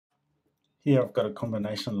Here I've got a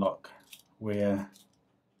combination lock where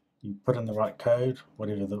you put in the right code,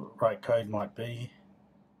 whatever the right code might be,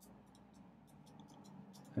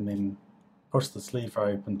 and then push the sleeve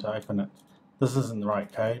open to open it. This isn't the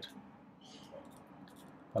right code,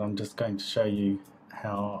 but I'm just going to show you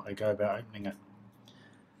how I go about opening it.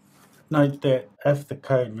 Note that if the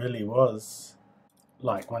code really was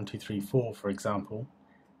like 1, 2, 3, 4, for example,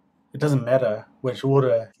 it doesn't matter which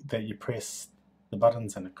order that you press the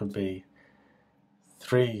buttons in. It could be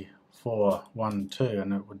 3, 4, 1, 2,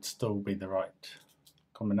 and it would still be the right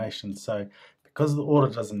combination. So because the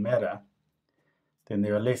order doesn't matter, then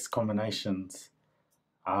there are less combinations.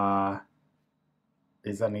 There's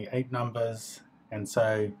only 8 numbers, and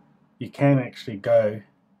so you can actually go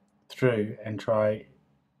through and try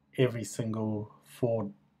every single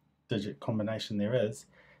 4-digit combination there is,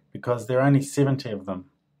 because there are only 70 of them,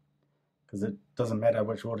 because it doesn't matter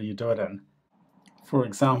which order you do it in. For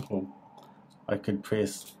example, I could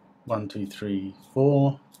press 1, 2, 3,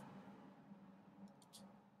 4,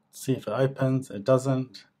 see if it opens. It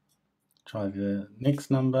doesn't. Try the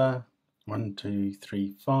next number, 1, 2,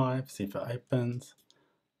 3, 5, see if it opens.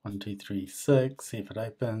 1, 2, 3, 6, see if it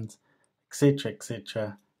opens, etc.,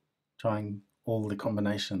 etc. Trying all the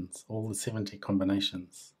combinations, all the 70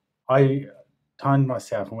 combinations. I timed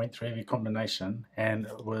myself and went through every combination, and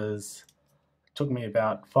it took me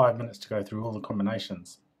about 5 minutes to go through all the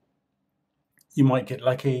combinations. You might get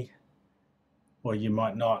lucky or you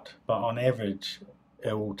might not, but on average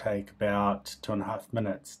it will take about 2.5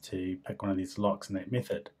 minutes to pick one of these locks in that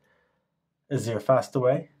method. Is there a faster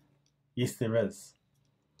way? Yes, there is.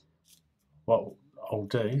 What I'll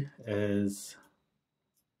do is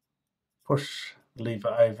push the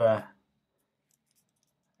lever over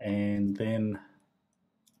and then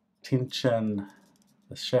tension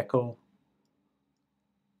the shackle.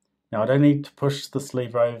 Now I don't need to push this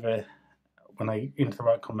lever over when I enter the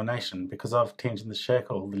right combination, because I've tensioned the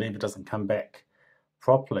shackle. The lever doesn't come back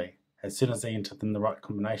properly. As soon as I enter in the right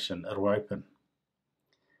combination, it'll open.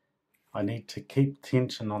 I need to keep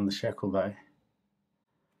tension on the shackle though.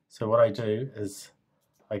 So what I do is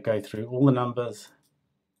I go through all the numbers,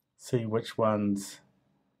 see which one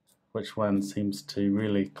seems to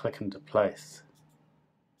really click into place.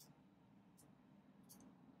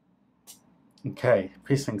 Okay,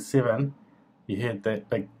 pressing 7, you heard that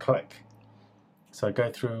big click. So I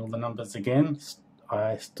go through all the numbers again.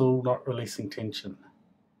 I'm still not releasing tension.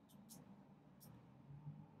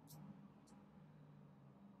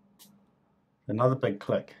 Another big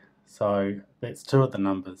click. So that's 2 of the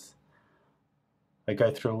numbers. I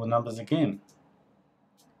go through all the numbers again.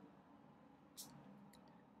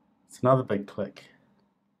 It's another big click.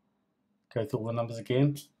 Go through all the numbers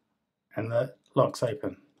again, and the lock's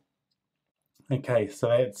open. Okay, so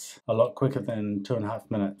that's a lot quicker than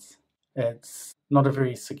 2.5 minutes. It's not a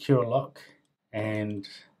very secure lock, and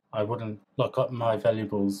I wouldn't lock up my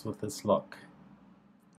valuables with this lock.